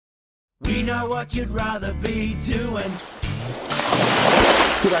We know what you'd rather be doing.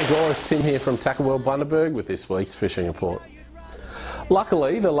 G'day guys, Tim here from Tackle World Bundaberg with this week's fishing report.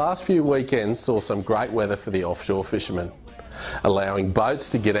 Luckily, the last few weekends saw some great weather for the offshore fishermen, allowing boats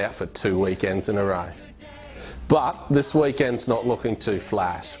to get out for 2 weekends in a row. But this weekend's not looking too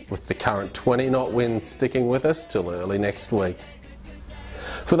flat, with the current 20-knot winds sticking with us till early next week.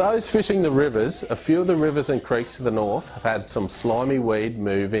 For those fishing the rivers, a few of the rivers and creeks to the north have had some slimy weed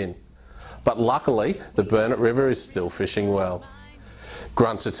move in. But luckily, the Burnett River is still fishing well.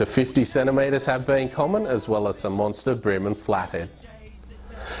 Grunter to 50 centimetres have been common, as well as some monster brim and flathead.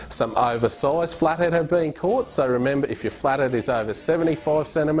 Some oversized flathead have been caught, so remember, if your flathead is over 75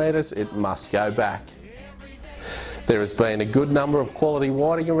 centimetres, it must go back. There has been a good number of quality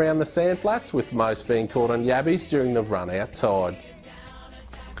whiting around the sand flats, with most being caught on yabbies during the run-out tide.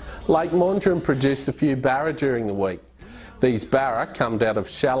 Lake Mondrian produced a few barra during the week. These barra come out of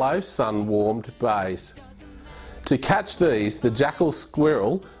shallow, sun-warmed bays. To catch these, the jackal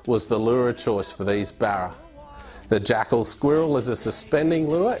squirrel was the lure choice for these barra. The jackal squirrel is a suspending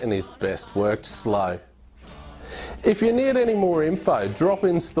lure and is best worked slow. If you need any more info, drop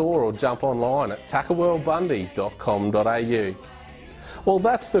in store or jump online at tackleworldbundy.com.au. Well,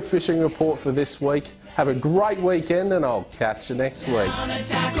 that's the fishing report for this week. Have a great weekend and I'll catch you next week.